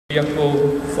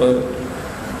For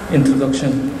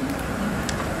introduction.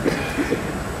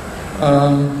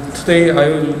 Today I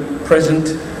will present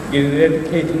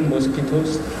Eradicating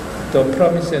Mosquitoes, the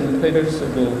promise and perils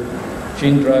of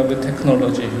gene drive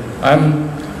technology. I'm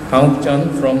Bang-Ook Jun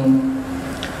from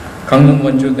Gangneung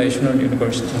Wonju National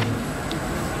University.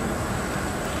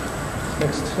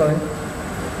 Next slide.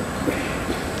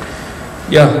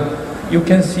 Yeah, you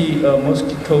can see a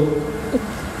mosquito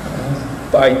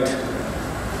bite.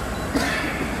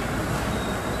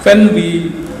 When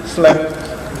we slap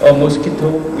a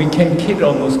mosquito, we can kill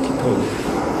a mosquito.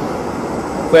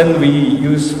 When we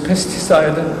use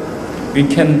pesticide, we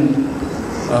can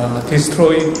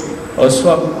destroy a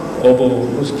swarm of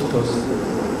mosquitoes.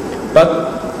 But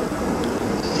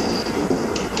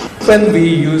when we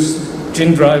use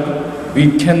gene drive,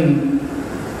 we can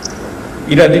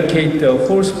eradicate the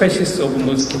whole species of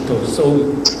mosquitoes.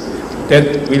 So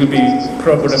that will be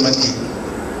problematic.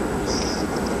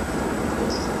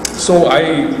 So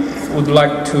I would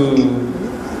like to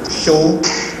show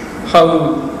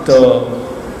how the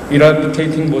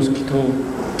eradicating mosquito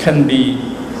can be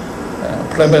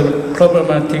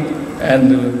problematic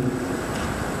and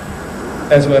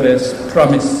as well as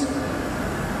promise.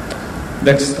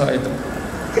 Next slide.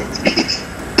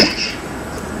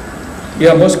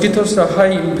 Yeah, mosquitoes are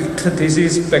high impact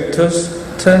disease vectors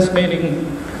transmitting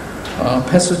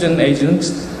pathogen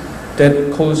agents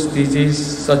that cause disease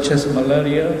such as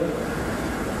malaria,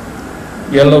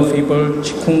 yellow fever,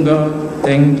 chikungunya,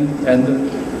 dengue, and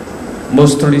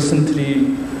most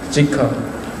recently Zika.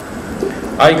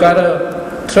 I got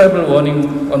a travel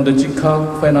warning on the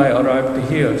Zika when I arrived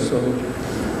here, so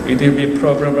it will be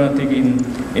problematic in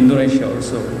Indonesia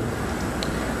also.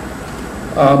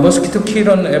 Mosquito kill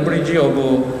on average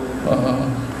of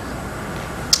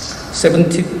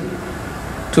 70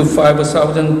 to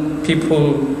 5,000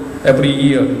 people every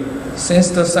year.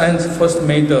 Since the science first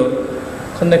made the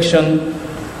connection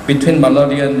between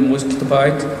malaria and mosquito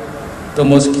bite, the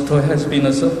mosquito has been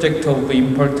a subject of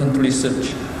important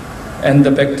research and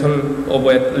the vector of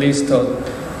at least a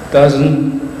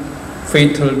dozen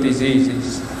fatal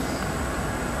diseases.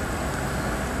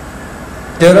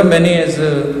 There are many as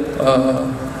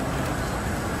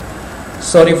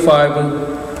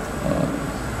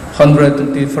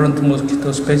 3,500 different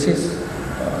mosquito species.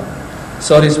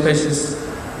 30 species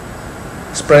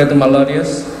spread malaria,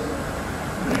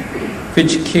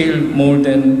 which kill more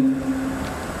than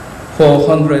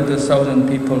 400,000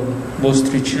 people,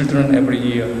 mostly children, every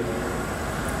year.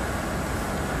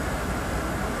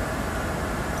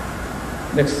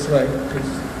 Next slide,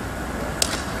 please.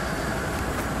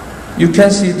 You can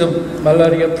see the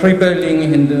malaria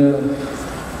prevailing in the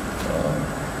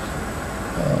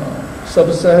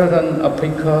sub-Saharan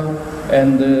Africa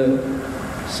and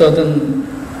Southern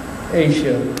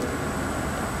Asia.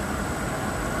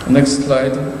 Next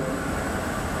slide.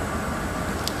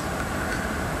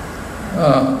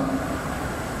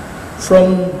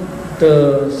 From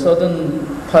the southern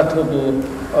part of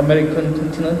American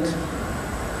continent,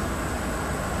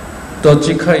 the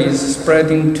Zika is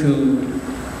spreading to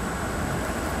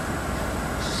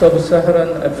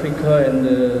sub-Saharan Africa and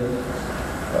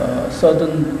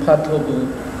southern part of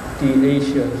the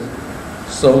Asia.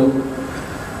 So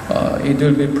it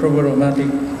will be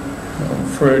problematic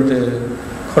for the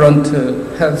current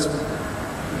health.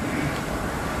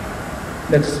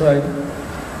 Next slide.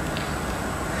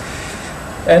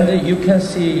 And you can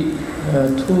see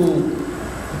two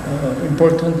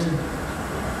important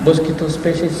mosquito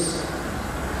species,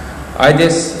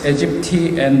 Aedes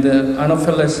aegypti and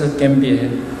Anopheles gambiae.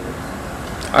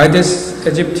 Aedes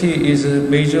aegypti is a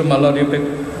major malaria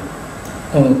vector.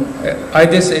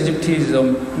 Aedes aegypti is a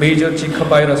major Zika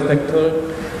virus vector,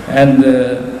 and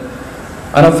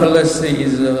Anopheles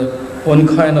is one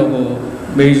kind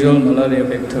of major malaria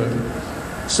vector.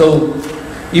 So,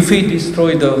 if we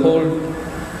destroy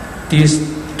these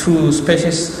two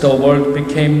species, the world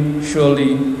became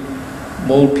surely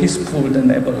more peaceful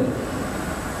than ever.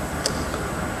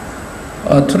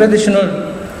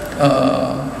 Traditional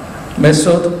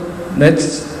method,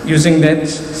 using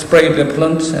nets, spray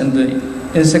repellents, and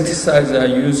insecticides are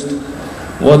used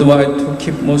worldwide to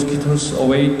keep mosquitoes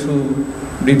away to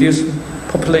reduce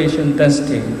population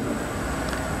density.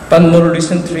 But more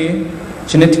recently,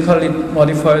 genetically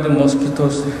modified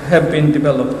mosquitoes have been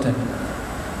developed,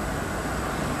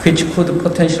 which could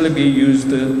potentially be used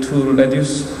to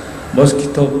reduce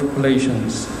mosquito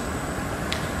populations.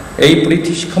 A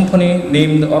British company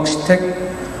named Oxitec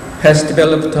has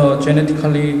developed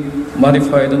genetically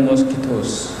modified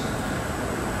mosquitoes.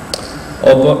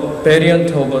 A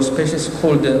variant of a species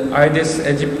called Aedes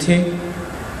aegypti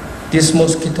This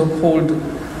mosquito called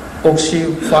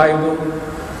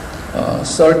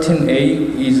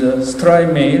Oxy513A is a stray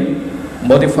male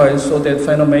modified so that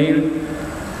female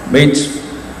mates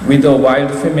with a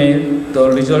wild female.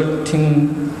 The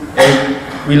resulting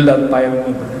egg will not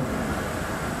bioavailable.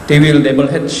 They will never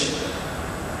hatch.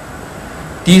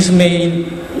 These male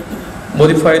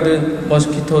modified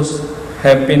mosquitoes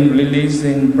have been released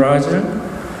in Brazil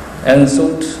and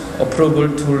sought approval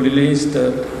to release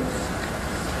the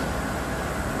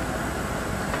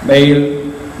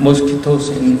male mosquitoes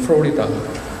in Florida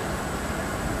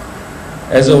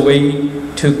as a way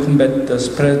to combat the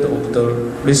spread of the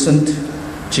recent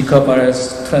Zika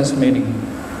virus transmitting.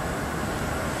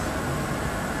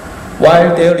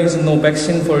 While there is no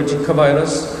vaccine for Zika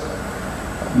virus,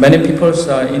 many people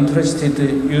are interested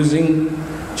in using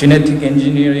genetic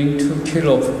engineering to kill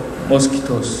off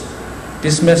mosquitoes.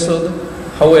 This method,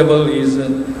 however, is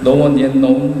no one yet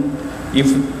known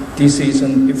if this is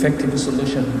an effective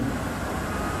solution.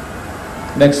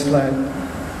 Next slide.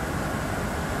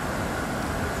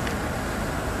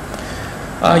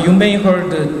 You may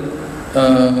heard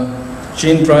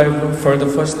gene driver for the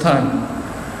first time.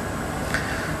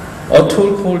 A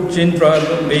tool called gene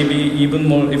driver may be even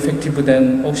more effective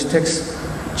than Oxtex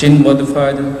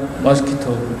gene-modified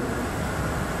mosquito.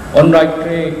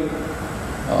 Unlike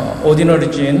ordinary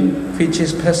gene, which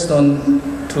is passed on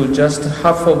to just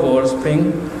half of our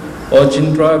offspring, a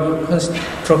gene driver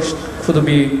construct could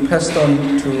be passed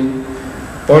on to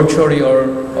virtually all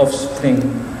offspring.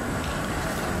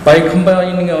 By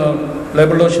combining a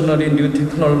revolutionary new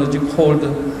technology called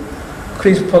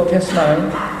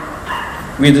CRISPR-Cas9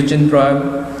 with the gene drive,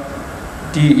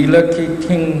 the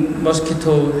eradicating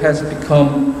mosquito has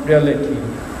become reality.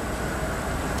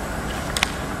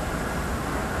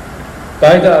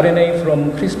 Guide RNA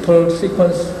from CRISPR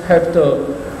sequence help the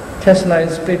Cas9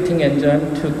 splitting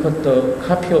enzyme to cut the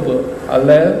copy of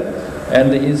allele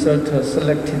and insert a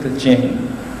selected gene.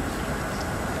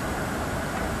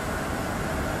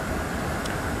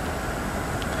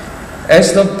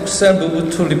 As the cell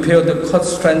moves to repair the cut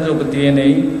strands of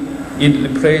DNA, it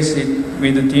replaces it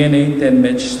with DNA that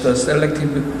matches the selected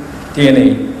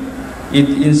DNA. It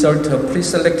inserts a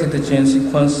pre-selected gene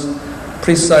sequence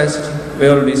precisely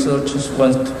where researchers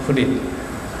want to put it.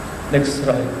 Next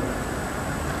slide.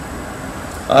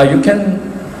 You can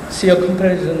see a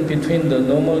comparison between the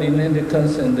normal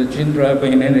inheritance and the gene driver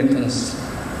inheritance.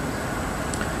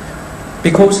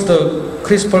 Because the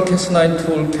CRISPR-Cas9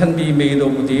 tool can be made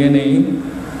of DNA,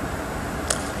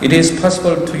 it is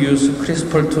possible to use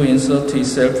CRISPR to insert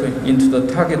itself into the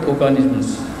target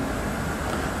organisms.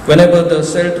 Whenever the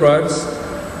cell divides,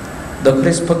 the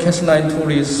CRISPR-Cas9 tool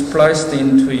is spliced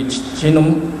into its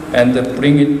genome and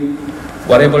bring it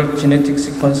whatever genetic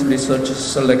sequence researchers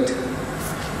select.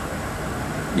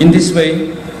 In this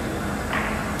way,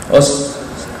 a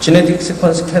genetic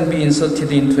sequence can be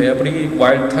inserted into every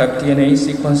wild-type DNA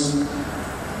sequence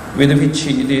with which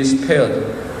it is paired.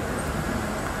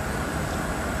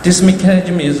 This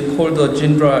mechanism is called a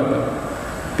gene driver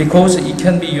because it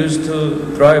can be used to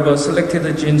drive a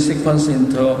selected gene sequence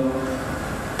into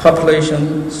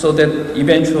population so that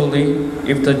eventually,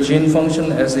 if the gene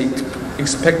functions as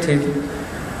expected,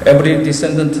 every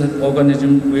descendant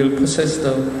organism will possess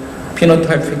the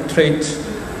phenotypic trait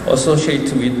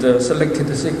associated with the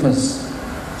selected sequence.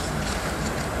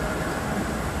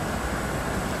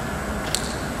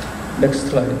 Next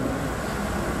slide.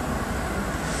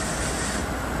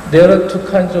 There are two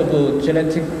kinds of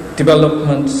genetic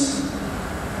developments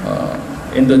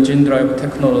in the gene drive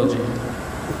technology.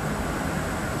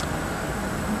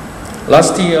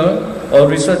 Last year, a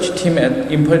research team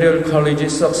at Imperial College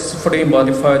successfully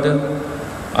modified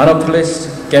Anopheles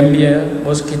gambia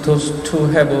mosquitoes to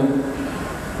have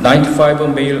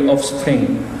 95 male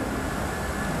offspring.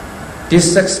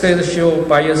 This sex ratio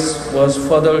bias was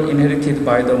further inherited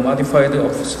by the modified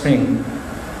offspring.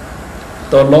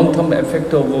 The long-term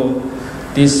effect of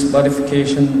this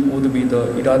modification would be the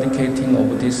eradicating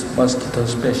of this mosquito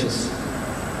species.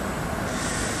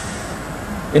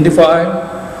 In the file,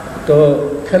 the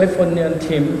Californian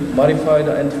team modified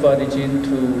antibody gene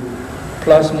to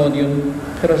Plasmodium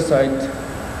parasite,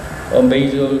 a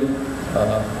major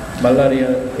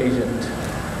malaria agent.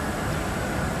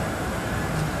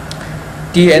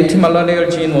 The anti-malarial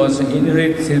gene was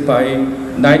inherited by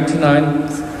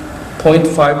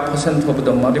 99.5% of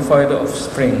the modified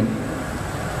offspring.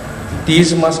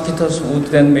 These mosquitoes would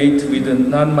then mate with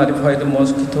non-modified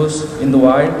mosquitoes in the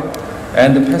wild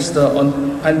and pass the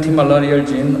anti-malarial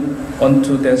gene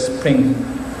onto their spring,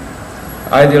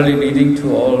 ideally leading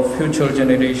to all future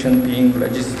generations being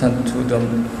resistant to the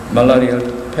malarial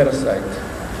parasite.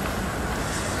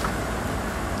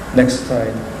 Next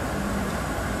slide.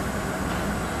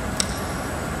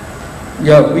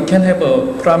 Yeah, we can have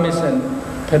a promise and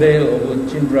peril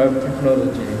of gene drive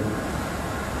technology.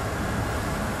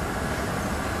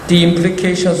 The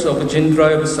implications of gene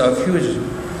drives are huge,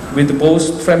 with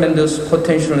both tremendous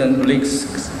potential and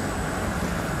risks.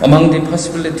 Among the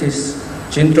possibilities,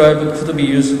 gene drive could be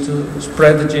used to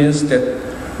spread genes that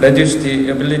reduce the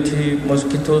ability of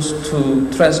mosquitoes to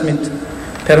transmit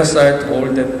parasite or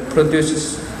that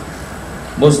produces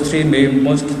mostly male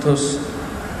mosquitoes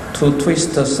to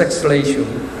twist the sex ratio.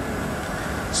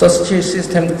 Such a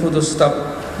system could stop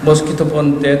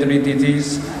mosquito-borne deadly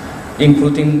disease,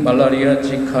 including malaria,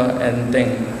 Zika, and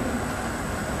dengue.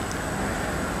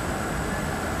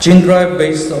 Gene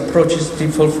drive-based approaches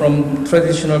differ from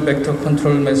traditional vector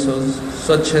control methods,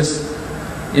 such as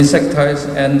insecticides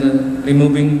and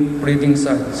removing breeding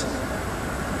sites.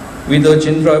 With a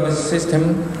gene drive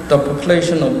system, the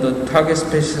population of the target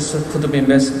species could be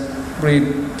massively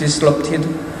disrupted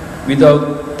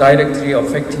without directly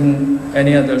affecting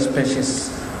any other species.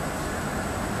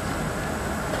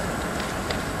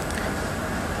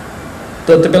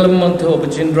 The development of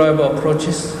gene drive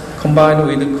approaches combined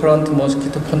with current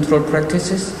mosquito control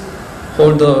practices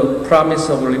hold the promise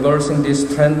of reversing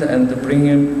this trend and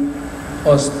bringing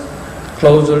us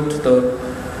closer to the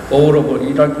goal of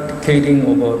eradicating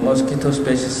of mosquito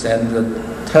species and the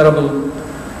terrible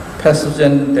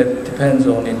pathogen that depends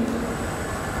on it.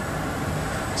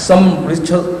 Some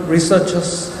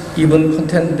researchers even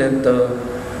contend that the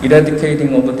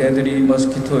eradicating of deadly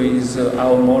mosquito is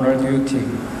our moral duty.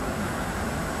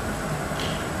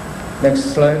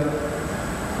 Next slide.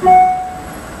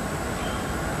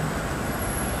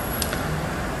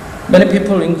 Many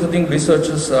people, including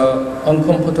researchers, are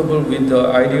uncomfortable with the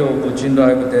idea of gene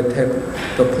drive that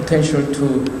have the potential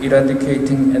to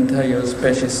eradicating entire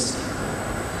species.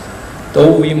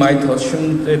 Though we might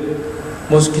assume that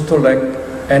mosquito lack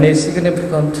any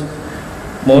significant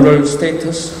moral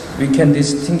status, we can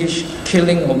distinguish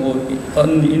killing of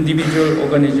an individual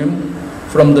organism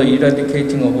from the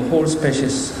eradicating of a whole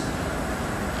species.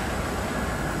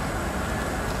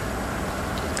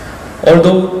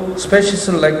 Although species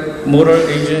lack moral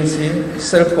agency,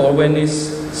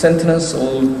 self-awareness, sentience,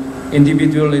 or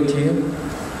individuality,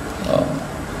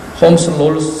 Holmes'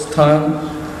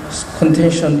 Lordstown's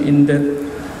contention in that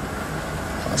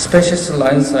species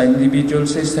lines are individual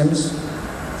systems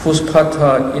whose parts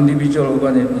are individual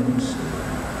organisms.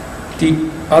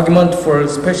 The argument for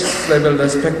species-level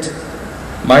respect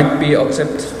might be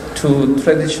accepted to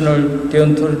traditional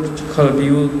deontological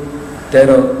view that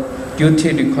a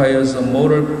duty requires a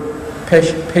moral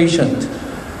patient,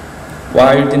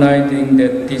 while denying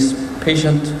that this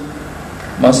patient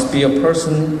must be a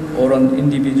person or an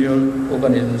individual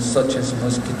organism such as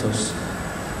mosquitoes.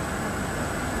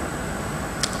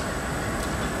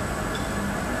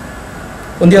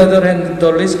 On the other hand,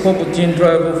 the risk of gene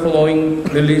drive following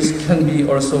release can be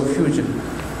also huge.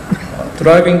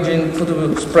 Driving gene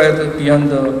could spread beyond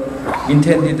the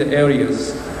intended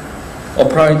areas.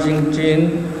 Applying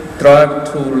gene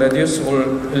drive to reduce or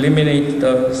eliminate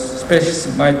the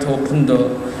species might open the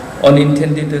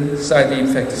unintended side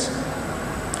effects.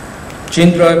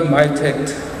 Gene drive might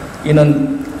act in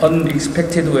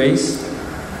unexpected ways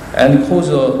and cause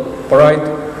a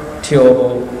variety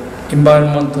of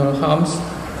environmental harms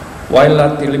while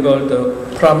not deliver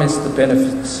the promised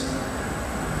benefits.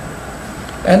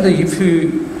 And if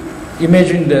you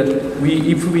imagine that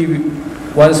if we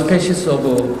one species of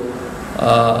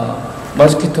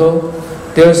mosquito,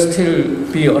 there will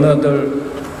still be another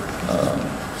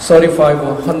 35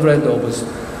 or 100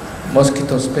 of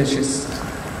mosquito species.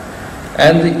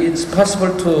 And it's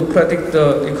possible to predict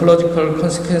the ecological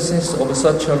consequences of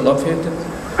such a rapid,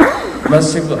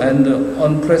 massive, and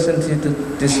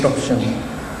unprecedented disruption.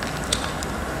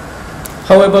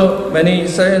 However, many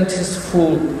scientists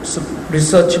who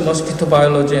research mosquito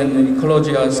biology and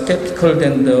ecology are skeptical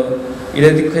that the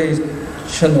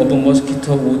eradication of a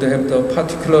mosquito would have the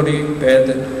particularly bad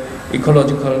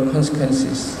ecological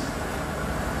consequences.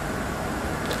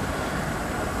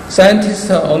 Scientists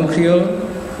are unclear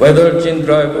whether gene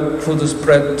drive could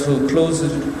spread to closely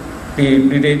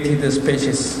related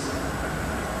species.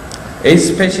 A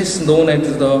species known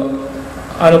as the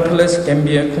Anopheles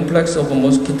gambia complex of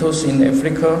mosquitoes in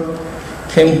Africa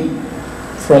came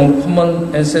from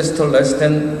common ancestor less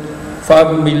than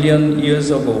 5 million years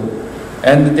ago,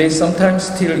 and they sometimes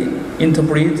still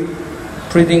interbreed,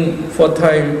 breeding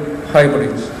fertile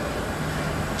hybrids.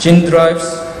 Gene drives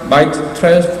might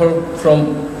transfer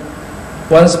from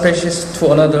one species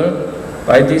to another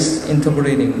by this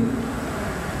interbreeding.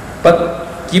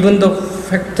 But given the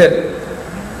fact that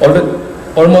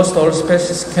Almost all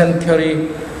species can carry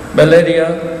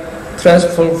malaria.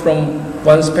 Transfer from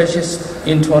one species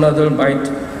into another might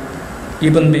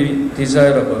even be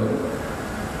desirable.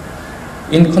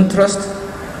 In contrast,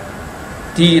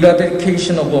 the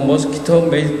eradication of a mosquito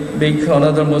may make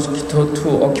another mosquito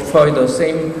to occupy the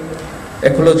same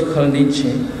ecological niche,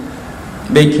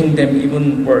 making them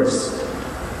even worse.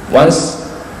 Once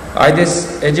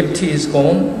Aedes aegypti is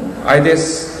gone,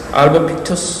 Aedes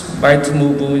albopictus might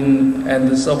move in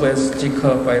and serve as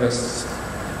Zika virus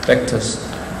vectors.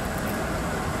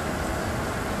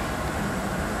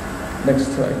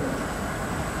 Next slide.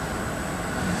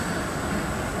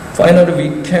 Finally,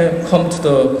 we can come to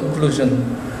the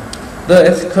conclusion. The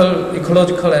ethical,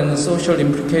 ecological, and social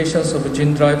implications of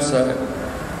gene drives are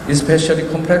especially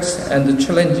complex and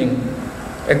challenging.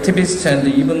 Activists and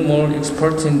even more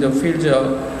experts in the field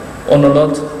are on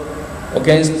alert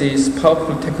against this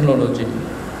powerful technology.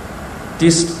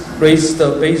 This raises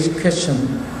the basic question: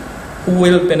 who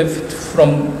will benefit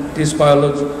from this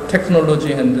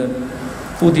technology and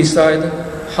who decide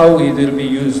how it will be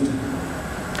used?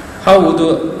 How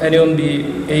would anyone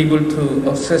be able to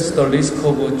assess the risk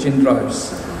of gene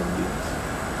drives?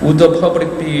 Would the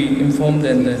public be informed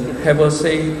and have a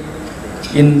say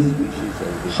in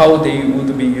how they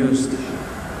would be used?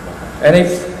 And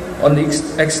if an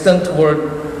accident were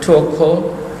to occur,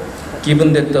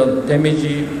 given that the damage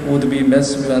would be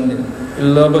massive and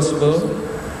irreversible,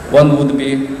 one would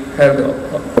be held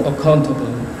accountable.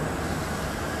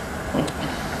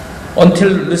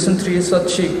 Until recently,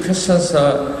 such questions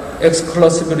are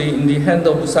exclusively in the hands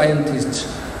of scientists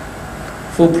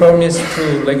who promise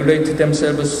to regulate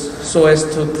themselves so as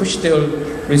to push their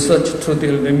research to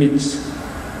their limits.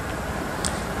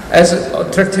 As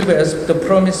attractive as the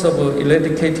promise of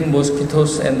eradicating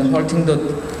mosquitoes and halting the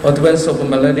advance of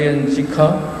malaria and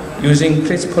Zika using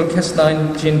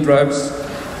CRISPR-Cas9 gene drives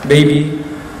may be,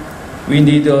 we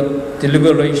need a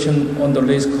deliberation on the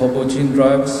risk of gene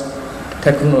drives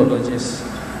technologies.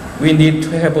 We need to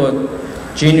have a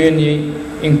genuinely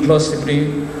inclusive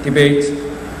debate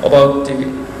about the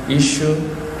issue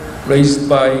raised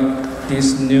by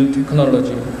this new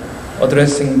technology,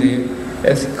 addressing the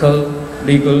ethical,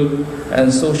 legal,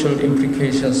 and social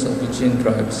implications of gene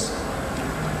drives.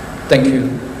 Thank you.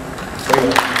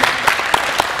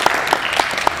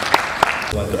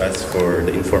 I want to ask for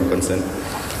the informed consent.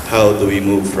 How do we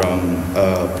move from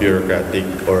bureaucratic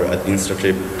or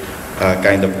administrative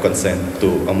kind of consent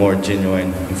to a more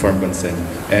genuine informed consent?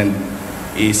 And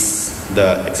is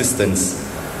the existence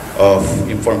of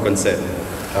informed consent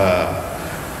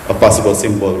a possible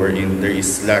symbol wherein there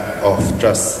is lack of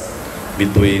trust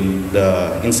between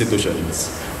the institutions,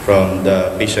 from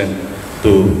the patient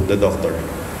to the doctor?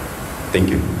 Thank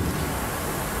you.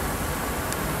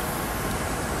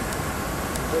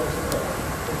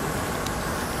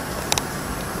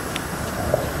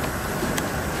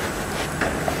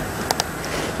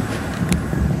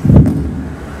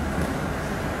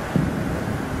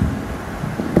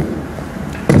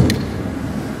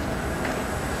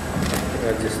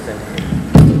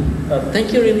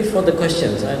 Thank you really for the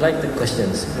questions. I like the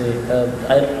questions.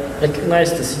 I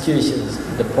recognize the situations,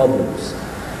 the problems.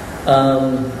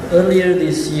 Earlier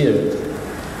this year,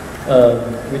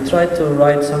 we tried to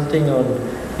write something on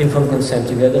informed consent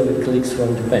together with colleagues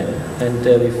from Japan, and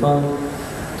we found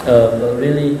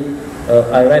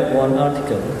I read one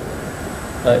article.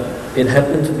 It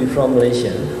happened to be from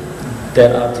Malaysia.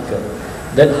 That article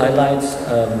that highlights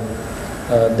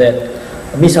that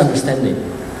misunderstanding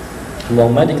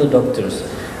among medical doctors.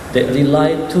 They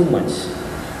rely too much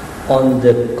on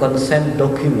the consent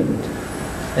document,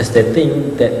 as they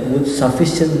think that would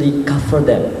sufficiently cover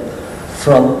them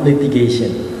from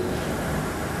litigation,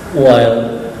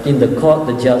 while in the court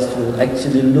the judge will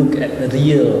actually look at the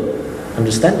real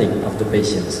understanding of the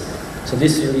patients. So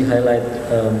this really highlights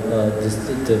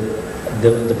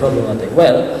the problem, I think.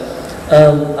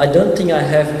 Well, I don't think I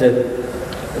have the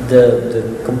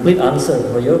complete answer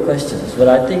for your questions, but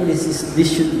I think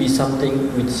this should be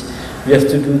something which we have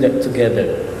to do that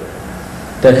together.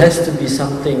 There has to be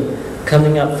something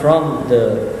coming up from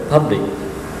the public,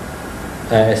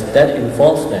 as that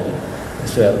involves them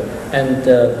as well, and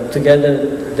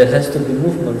together there has to be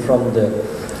movement from the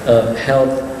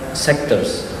health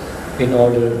sectors in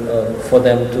order for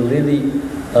them to really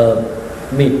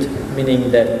meet,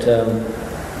 meaning that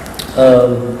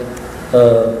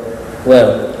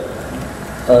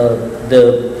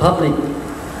the public,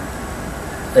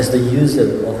 as the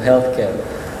user of healthcare,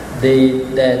 they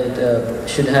then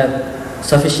should have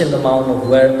sufficient amount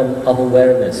of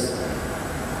awareness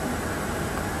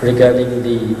regarding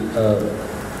the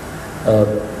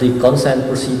the consent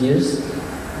procedures,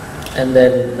 and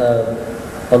then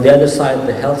on the other side,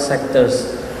 the health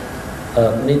sectors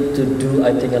need to do,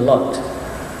 I think, a lot,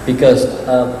 because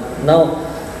now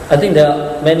I think there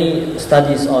are many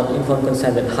studies on informed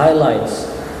consent that highlights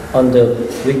on the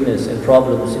weakness and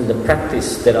problems in the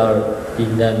practice that are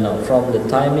being done now, from the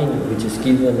timing which is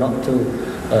given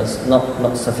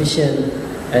not sufficient,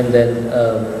 and then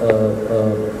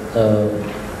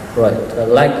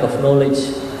lack of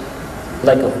knowledge,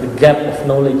 lack of the gap of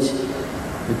knowledge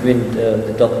between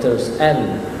the doctors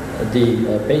and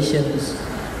the patients,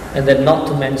 and then not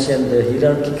to mention the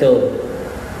hierarchical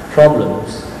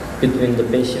problems between the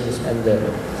patients and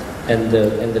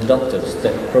the doctors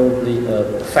that probably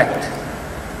affect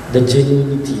the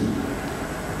genuinity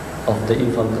of the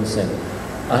informed consent.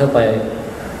 I hope I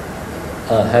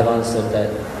have answered that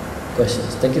question.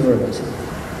 Thank you very much.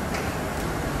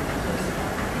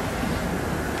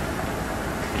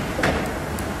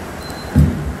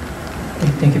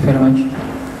 Thank you very much.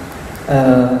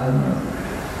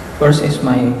 First is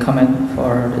my comment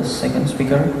for the second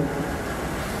speaker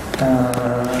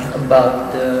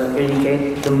about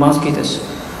eradicate the mosquitoes.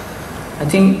 I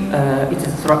think is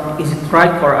it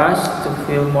right for us to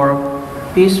feel more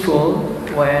peaceful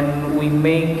when we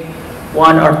make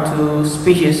one or two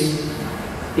species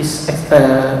is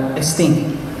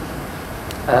extinct?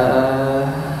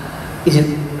 Is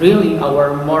it really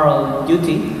our moral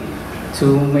duty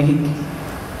to make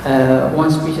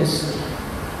one species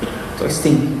to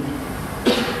extinct?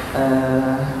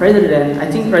 Rather than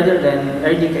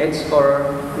eradicate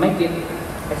or make it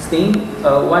extinct,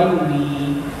 why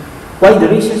the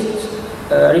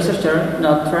researcher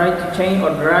not try to change or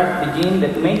drive the gene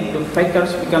that make the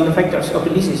vectors become the vectors of the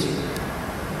disease?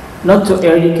 Not to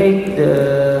eradicate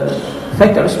the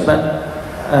vectors, but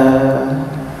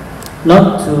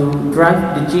not to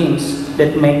drive the genes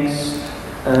that makes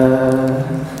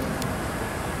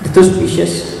the two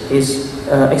species is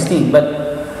extinct, but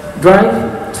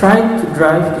try to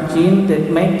drive the gene that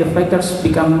make the vectors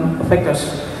become vectors.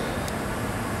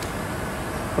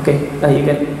 Okay, you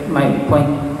get my point.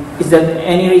 Is there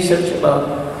any research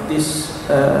about these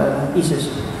issues?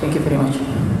 Thank you very much.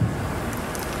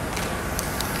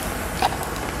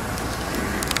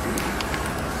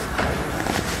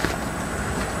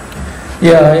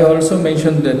 Yeah, I also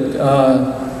mentioned that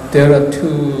there are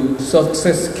two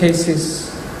success cases,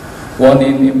 one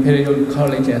in Imperial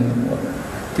College and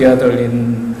the other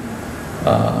in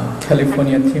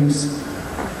California teams.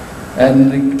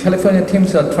 And the California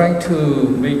teams are trying to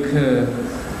make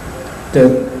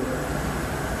the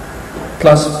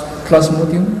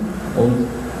Plasmodium,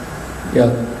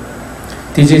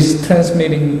 disease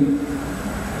transmitting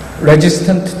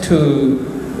resistant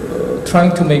to,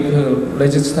 trying to make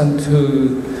resistant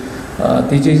to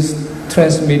disease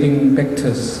transmitting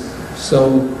vectors.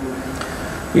 So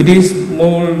it is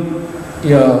more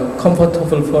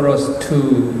comfortable for us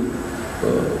to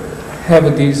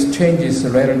have these changes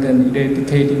rather than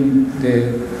eradicating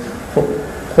the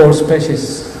whole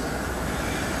species.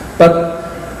 But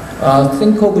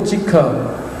think of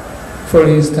Zika, for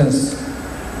instance.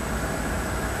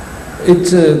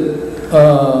 It's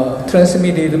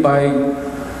transmitted by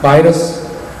virus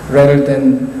rather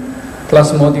than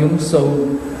Plasmodium,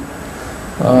 so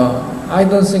I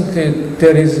don't think that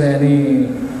there is any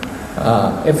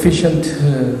efficient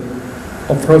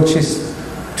approaches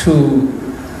to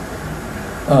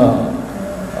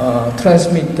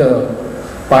transmit the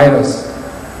virus,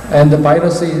 and the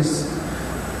virus is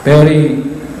very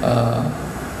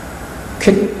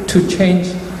quick to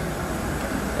change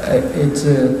its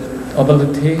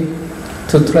ability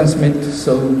to transmit,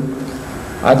 so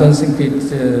I don't think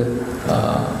it's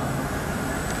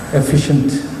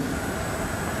efficient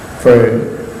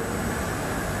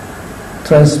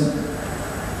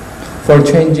for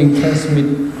changing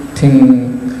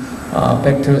transmitting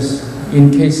vectors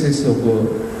in cases of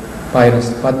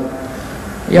virus. But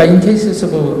yeah, in cases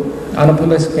of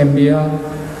Anopheles gambia,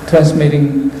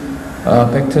 transmitting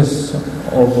vectors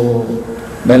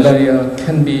of malaria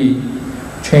can be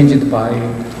changed by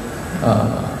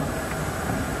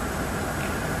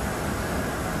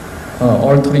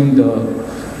altering the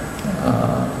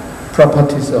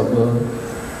properties of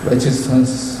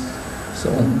resistance, so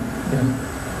on. Yeah.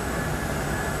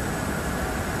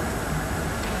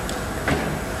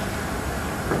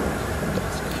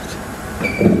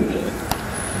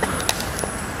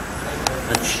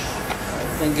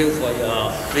 Thank you for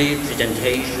your three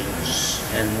presentations,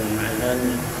 and I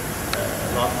learned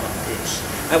a lot from this.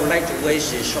 I would like to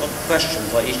raise a short question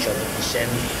for each of the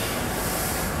presenters.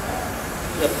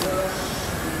 The first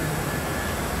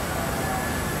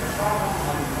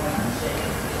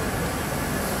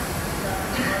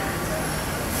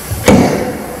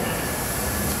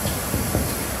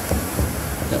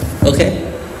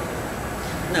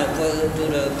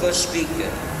first speaker.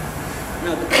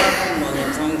 Now, the problem of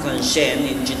informed consent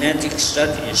in genetic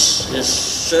studies is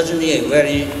certainly a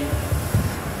very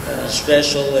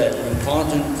special and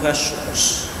important question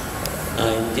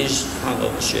in this part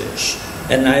of research.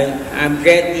 And I'm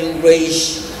glad you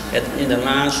raised in the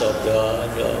last of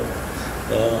the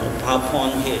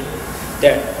PowerPoint here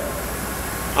that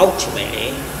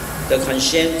ultimately the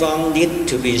consent form needs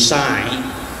to be signed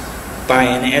by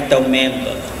an adult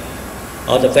member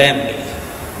of the family.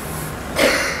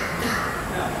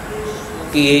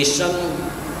 Create some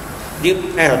new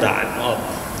paradigm of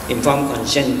informed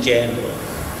consent in general.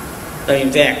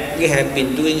 In fact, we have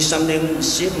been doing something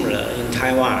similar in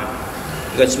Taiwan,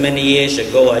 because many years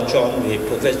ago I joined with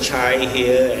Professor Chai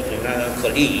here and another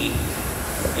colleague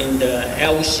in the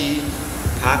LC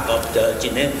part of the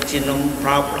genome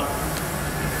problem.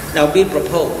 Now we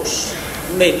propose,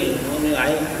 maybe only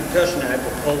I personally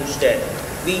propose that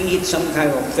we need some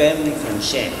kind of family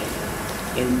consent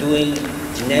in doing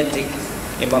genetic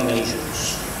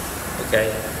informations,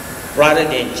 okay? Rather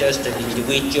than just the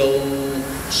individual,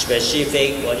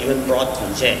 specific, or even broad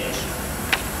consent.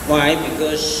 Why?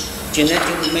 Because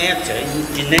genetic matter,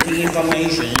 genetic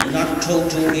information is not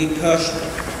totally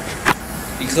personal.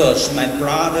 Because my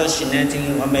brother's genetic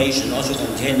information also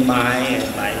contains mine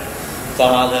and my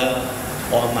father,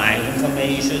 or my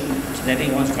information, genetic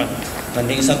information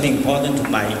contains something important to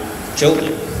my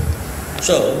children.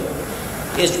 So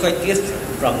it's quite different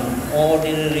from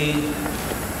ordinary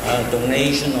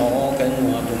donation or organ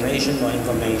or donation or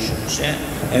information. Yeah?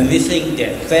 And we think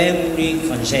that family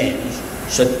consent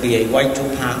should be a vital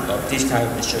part of this kind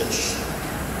of research.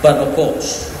 But of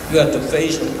course, you have to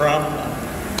face a problem,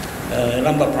 a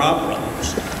number of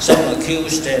problems. Some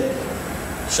accuse that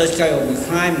such kind of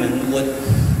requirement would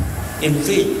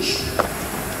infringe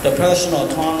the personal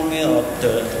autonomy of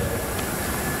the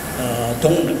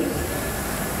donor.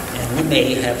 And we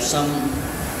may have some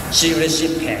serious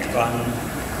impact on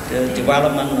the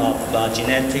development of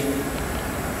genetic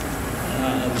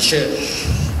research,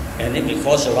 and it may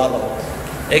cause a lot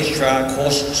of extra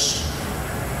costs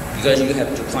because you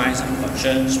have to find some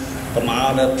concerns from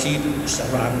other people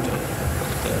around the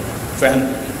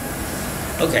family.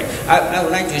 Okay, I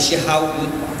would like to see how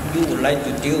you would like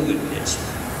to deal with this,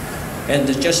 and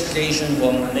the justification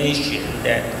for Malaysia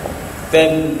that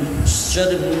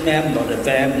certain member of the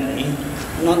family,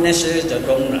 not necessarily the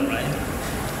donor, right,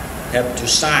 have to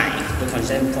sign the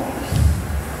consent form.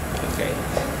 Okay.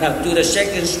 Now, to the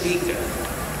second speaker,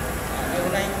 I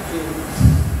would like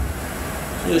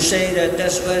to say that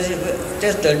that's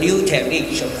the new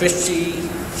technique of 59,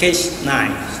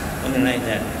 something like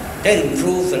that. That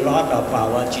improves a lot of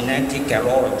our genetic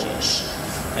cardiologies,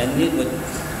 and it would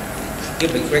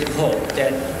give a great hope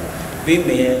that we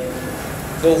may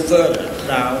go further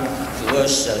down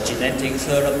towards genetic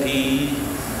therapy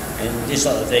and these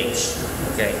sort of things.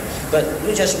 Okay, but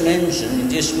we just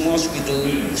mentioned this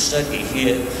mosquito study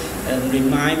here and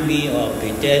remind me of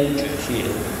the danger here.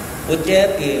 Would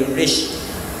there be a risk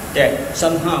that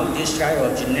somehow this kind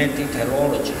of genetic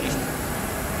cardiology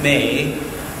may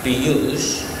be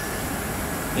used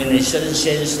in a certain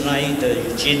sense like the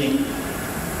eugenic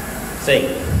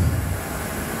thing?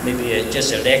 Maybe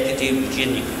just a negative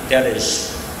eugenic, that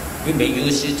is, we may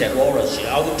use this technology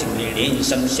ultimately in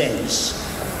some sense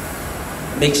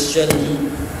make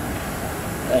certain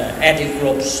ethnic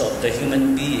groups of the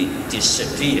human being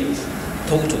disappear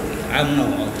totally. I don't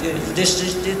know. This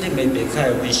may be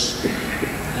kind of risk.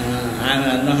 I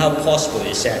don't know how possible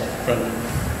is that from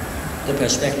the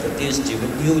perspective of this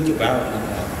new development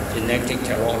of genetic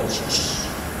technologies.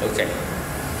 Okay.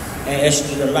 And as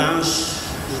to the last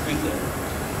speaker,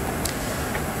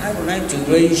 I would like to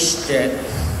raise that,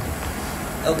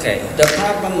 okay, the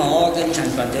problem of organ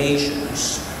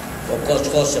transplantations, of course,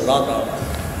 cause a lot of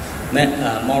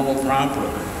moral problem,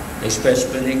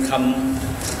 especially when they come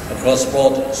across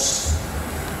borders.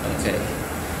 Okay,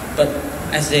 but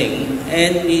I think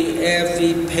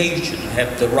every patient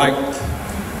have the right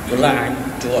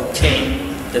to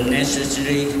obtain the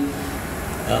necessary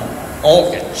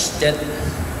organs that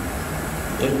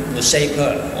will save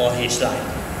her or his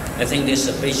life. I think this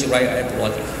is a basic right of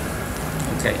everybody.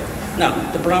 Okay. Now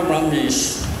the problem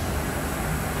is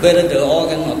whether the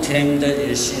organ obtained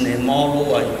is in a moral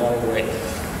or immoral way.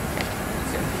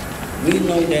 Okay. We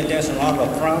know that there's a lot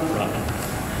of problem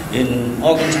in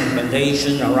organ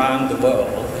transplantation around the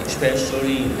world,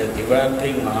 especially in the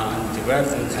developing and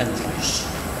developing countries.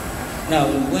 Now,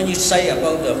 when you say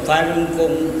about the Falun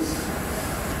Gong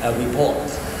report,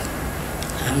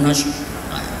 I'm not sure.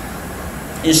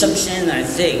 In some sense, I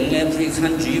think every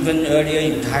country, even earlier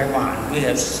in Taiwan, we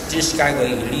have this kind of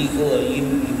illegal or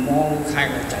immoral kind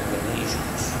of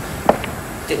discriminations.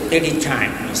 They need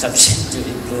time in some sense to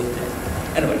improve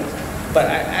that. Anyway, but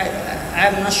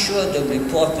I'm not sure the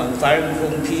report from Falun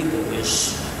Gong people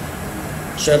is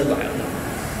certified.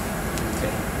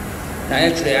 Okay. Now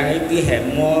actually, we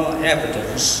have more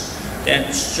evidence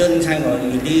that certain kind of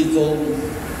illegal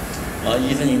or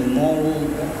even immoral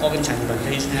organ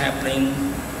transplantation happening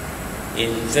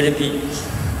in Philippines.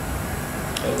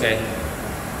 Okay,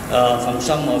 from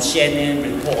some of CNN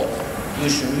report, you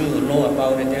will know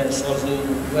about it. There's also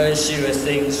very serious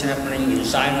things happening in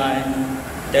Sinai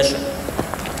Desert.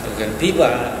 Okay, people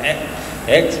are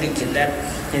actually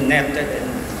kidnapped and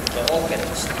the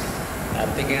organs are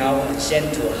taken out and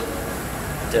sent to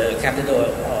the capital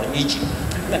of Egypt.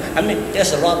 I mean,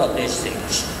 there's a lot of these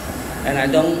things, and I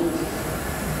don't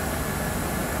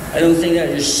think that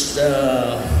is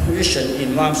we should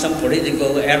involve some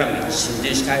political elements in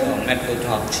this kind of medical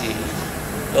talk.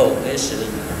 Though this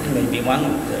may be one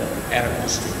of the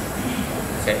elements.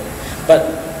 Okay, but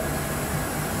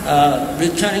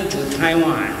returning to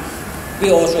Taiwan,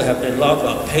 we also have a lot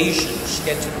of patients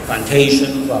get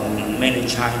transplantation from mainland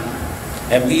China,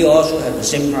 and we also have the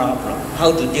same problem: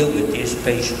 how to deal with these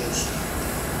patients.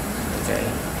 Okay,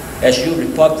 as you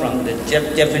report from the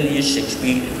Japanese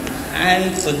experience,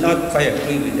 I could not quite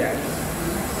agree with that.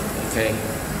 Okay,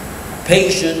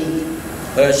 patient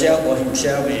herself or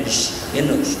himself is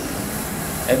innocent,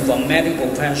 and for medical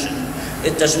profession,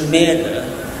 it doesn't matter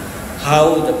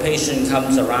how the patient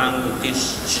comes around with this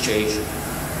situation.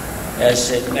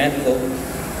 As a medical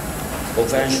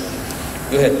profession,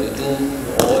 you have to do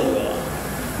all your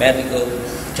medical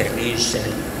techniques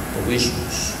and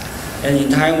provisions. And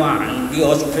in Taiwan, we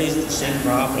also face the same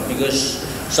problem because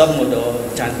some of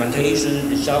the transplantation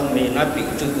result may not be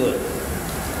too good.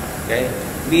 Okay,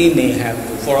 we may have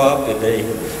to follow up with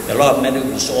a lot of medical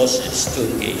resources to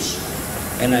engage.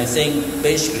 And I think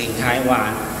basically in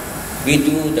Taiwan, we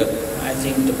do the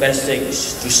best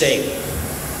things to save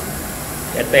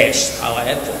at best our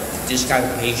effort. This kind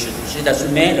of patients, it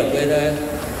doesn't matter whether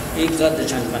he got the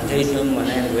transplantation in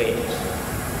any way.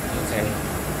 Okay,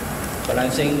 but I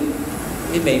think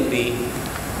it may be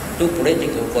too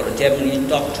political for the Japanese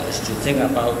doctors to think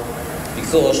about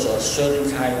because of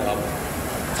certain kind of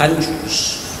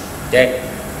countries that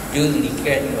usually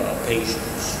get your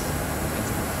patients.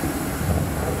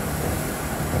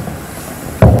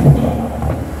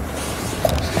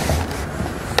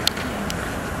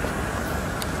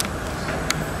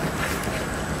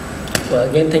 Well,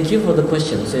 again, thank you for the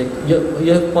questions.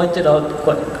 You have pointed out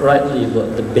quite rightly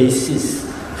about the basis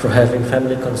for having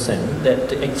family consent,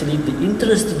 that actually the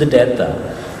interest of the data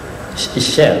is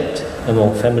shared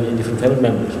among different family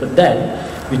members. But then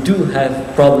we do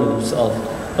have problems of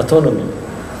autonomy,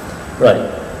 right?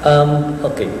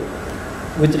 Okay.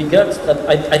 With regards,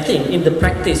 I think in the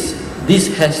practice, this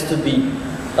has to be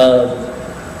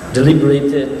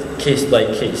deliberated case by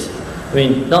case. I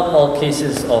mean, not all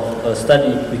cases of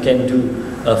study we can do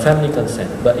family consent,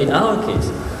 but in our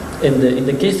case, in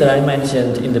the case that I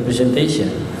mentioned in the presentation,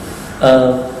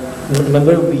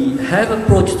 remember we have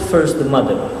approached first the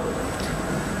mother.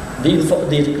 The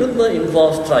recruitment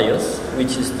involves trials,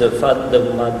 which is the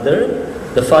mother,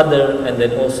 the father, and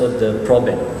then also the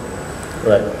proband,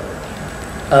 right?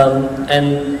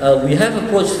 We have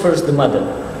approached first the mother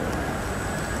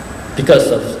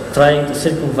because of trying to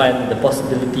circumvent the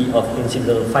possibility of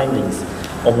incidental findings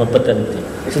of paternity.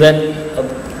 So then,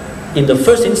 in the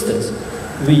first instance,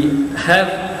 we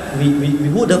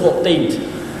would have obtained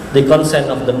the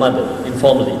consent of the mother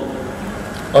informally.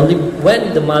 Only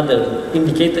when the mother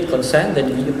indicated consent,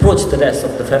 then we approached the rest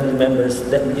of the family members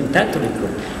that we intend to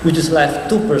recruit, which is left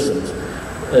two persons,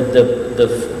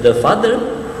 the father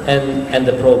and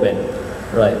the proband,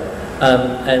 right?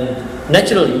 And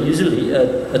naturally, usually,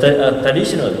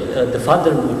 traditionally, the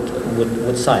father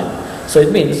would sign. So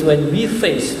it means when we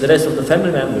face the rest of the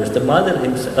family members, the mother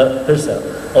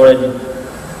herself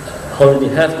already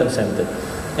have consented,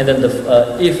 and then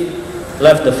if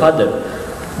left the father,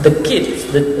 the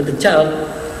kids, the child,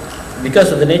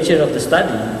 because of the nature of the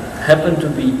study, happen to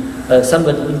be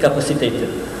somebody incapacitated.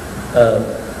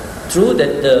 True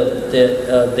that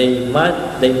they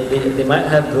might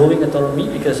have growing autonomy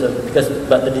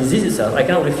but the disease itself, I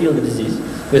cannot reveal the disease,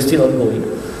 we're still ongoing.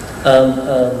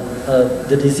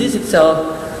 The disease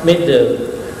itself made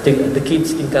the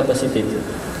kids incapacitated,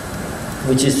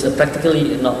 which is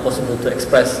practically not possible to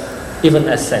express even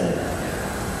as assent.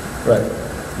 Right.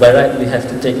 By right, we have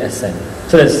to take assent.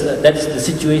 So that's the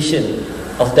situation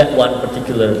of that one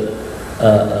particular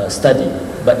study.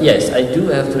 But yes, I do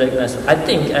have to recognize. I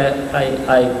think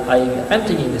I'm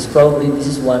thinking this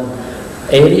is one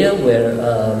area where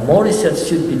more research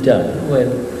should be done,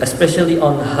 especially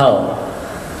on how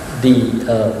the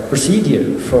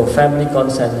procedure for family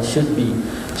consent should be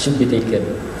taken.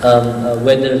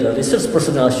 Whether the research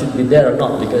personnel should be there or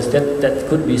not, because that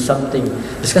could be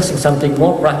discussing something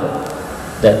more private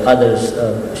that others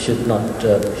should not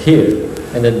hear,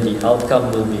 and then the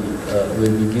outcome will be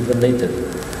given later.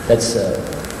 That's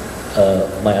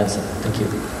my answer. Thank you.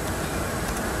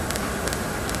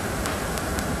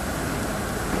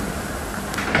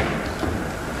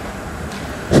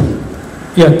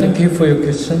 Yeah, thank you for your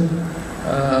question.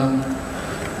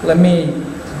 Let me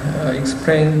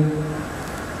explain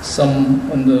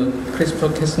some on the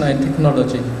CRISPR-Cas9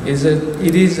 technology.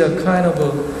 It is a kind of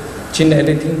a gene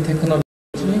editing technology.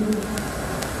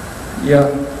 Yeah,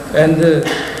 and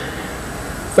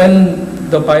when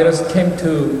the virus came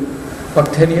to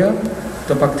bacteria,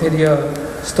 the bacteria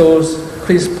stores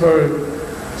CRISPR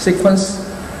sequence,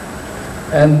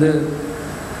 and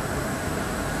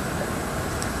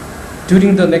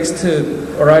during the next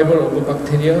arrival of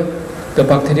the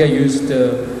bacteria used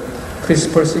the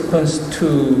CRISPR sequence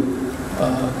to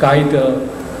guide the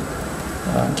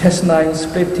Cas9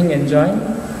 splitting enzyme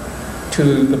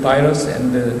to the virus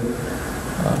and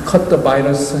cut the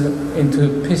virus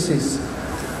into pieces.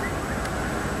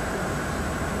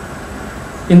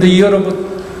 In the year of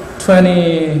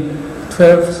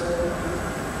 2012,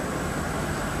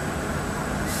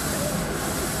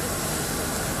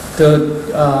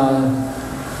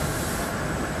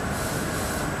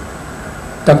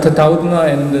 Dr. Daudna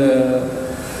and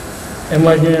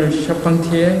Emmanuel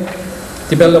Charpentier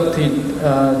developed it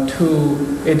to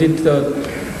edit the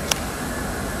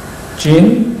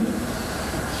gene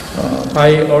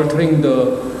by altering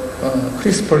the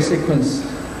CRISPR sequence.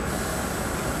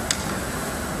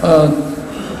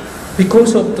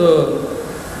 Because of the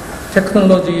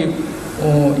technology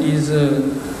is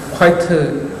quite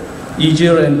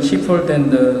easier and cheaper than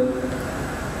the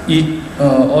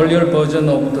earlier version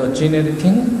of the gene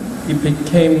editing, it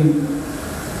became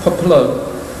popular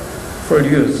for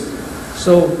use.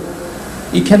 So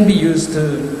it can be used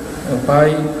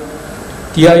by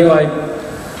DIY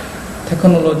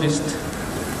technologists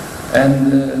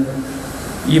and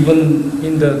even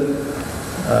in the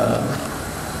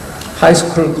high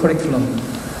school curriculum.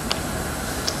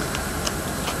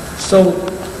 So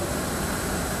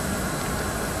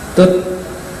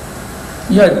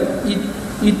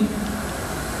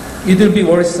it will be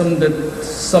worrisome that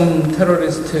some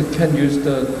terrorists can use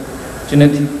the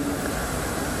genetic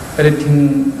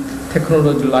editing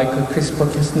technology like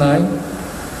CRISPR-Cas9.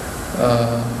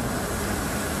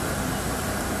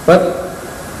 But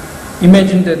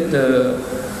imagine that the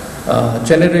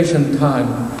generation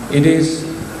time, it is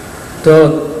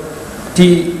the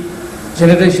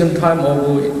generation time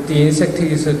of the insect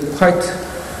is quite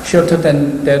shorter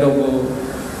than that of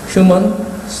human.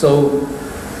 So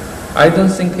I don't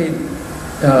think it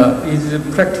is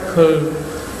practical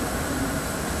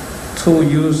to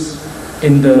use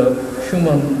in the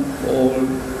human or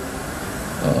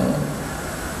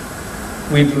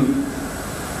with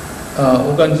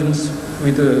organisms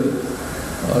with a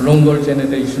longer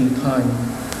generation time.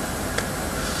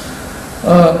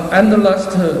 And the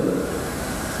last,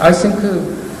 I think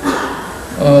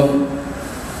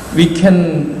we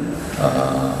can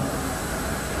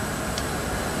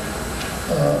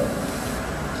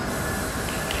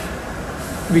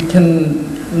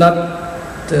not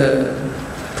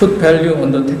put value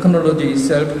on the technology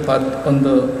itself, but on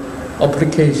the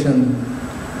application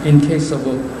in case of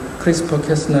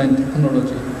CRISPR-Cas9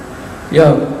 technology.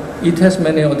 Yeah, it has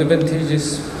many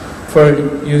advantages for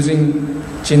using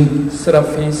gene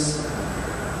therapies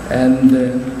and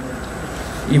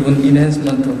even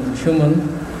enhancement of human,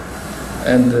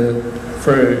 and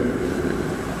for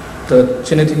the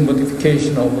genetic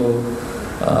modification of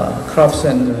crops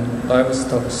and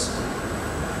livestock.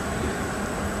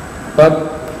 But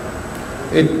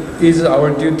it is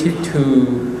our duty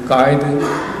to guide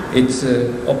its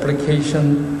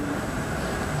application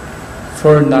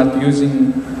for not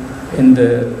using in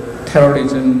the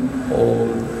terrorism or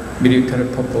military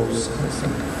purpose, I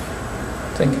think.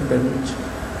 Thank you very much.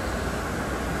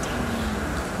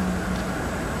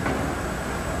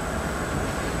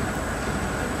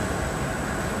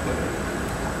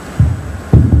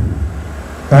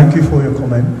 Thank you for your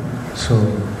comment. So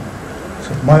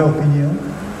my opinion,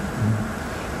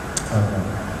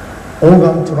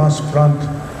 organ transplant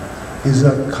is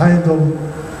a kind of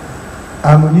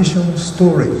ammunition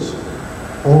storage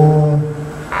or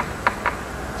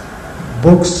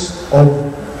box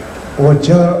or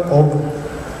jar of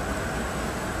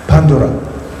Pandora,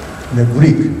 the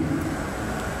Greek.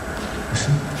 You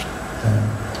see?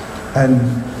 And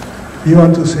you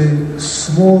want to say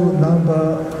small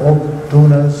number of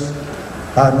donors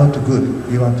are not good,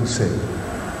 you want to say,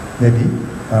 maybe.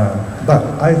 But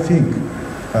I think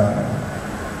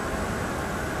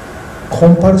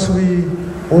compulsory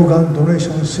organ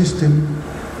donation system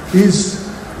is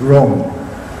wrong.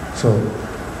 So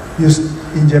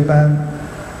in Japan,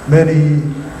 many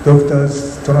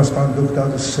doctors, transplant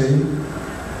doctors say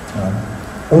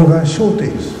organ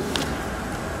shortage.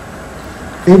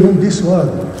 Even this word,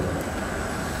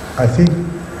 I think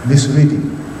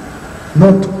misleading.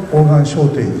 Not organ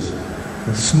shortage,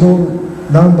 a small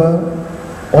number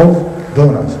of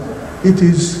donors. It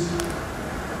is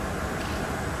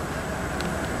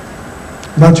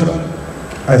natural,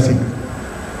 I think.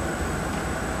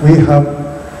 We have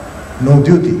no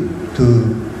duty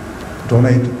to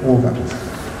donate organs.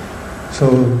 So,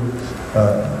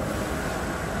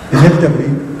 inevitably,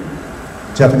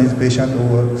 Japanese patient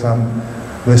or some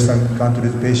Western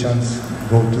countries patients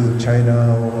go to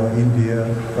China or India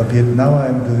or Vietnam. I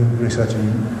am doing research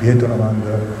in Vietnam and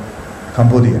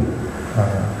Cambodia.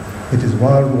 It is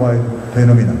worldwide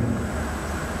phenomenon.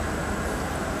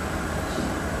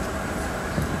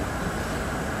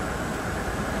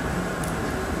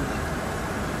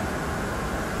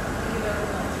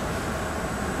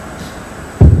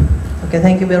 Okay,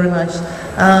 thank you very much.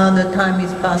 The time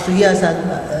is past. Yes, and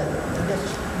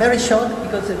very short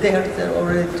because there are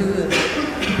already two.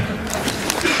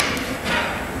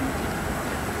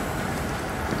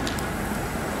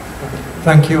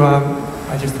 Thank you.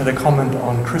 I just had a comment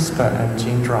on CRISPR and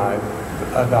gene drive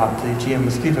about the GM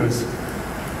mosquitoes.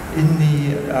 In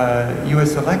the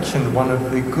US election, one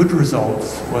of the good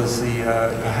results was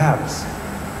perhaps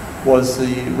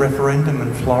the referendum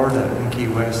in Florida in Key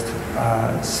West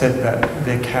said that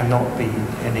there cannot be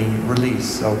any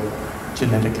release of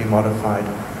genetically modified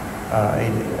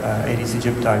Aedes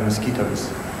aegypti mosquitoes.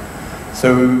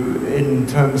 So in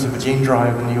terms of a gene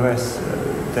drive in the US,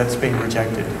 that's been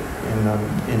rejected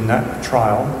in that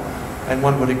trial, and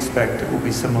one would expect it will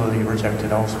be similarly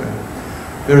rejected elsewhere.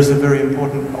 There is a very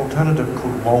important alternative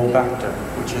called Wolbachia,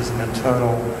 which is an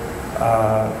internal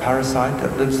parasite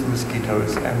that lives in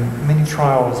mosquitoes, and many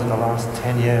trials in the last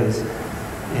 10 years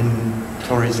in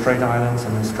Torres Strait Islands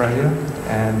in Australia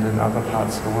and in other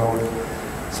parts of the world.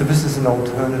 So this is an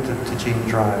alternative to gene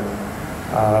drive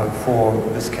for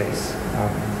this case.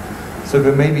 So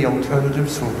there may be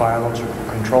alternatives for biological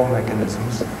control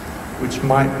mechanisms which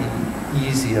might be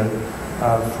easier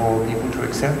for people to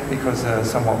accept because they're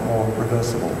somewhat more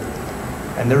reversible.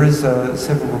 And there is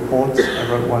several reports.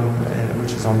 I wrote one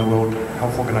which is on the World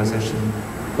Health Organization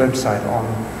website on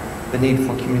the need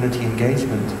for community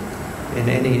engagement in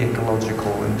any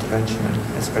ecological intervention,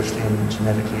 especially in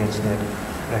genetically engineered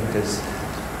vectors.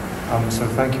 So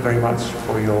thank you very much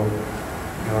for your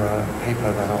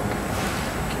paper that I'll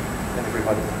and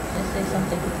everybody. Let's say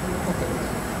something.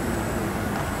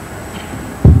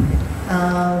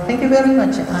 Thank you very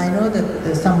much. I know that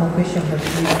there's some more questions, but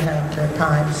we don't have the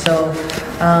time. So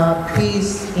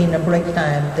please, in a break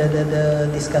time,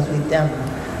 discuss with them.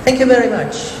 Thank you very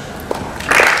much.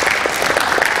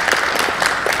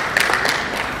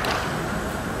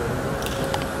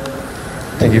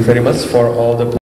 Thank you very much for all the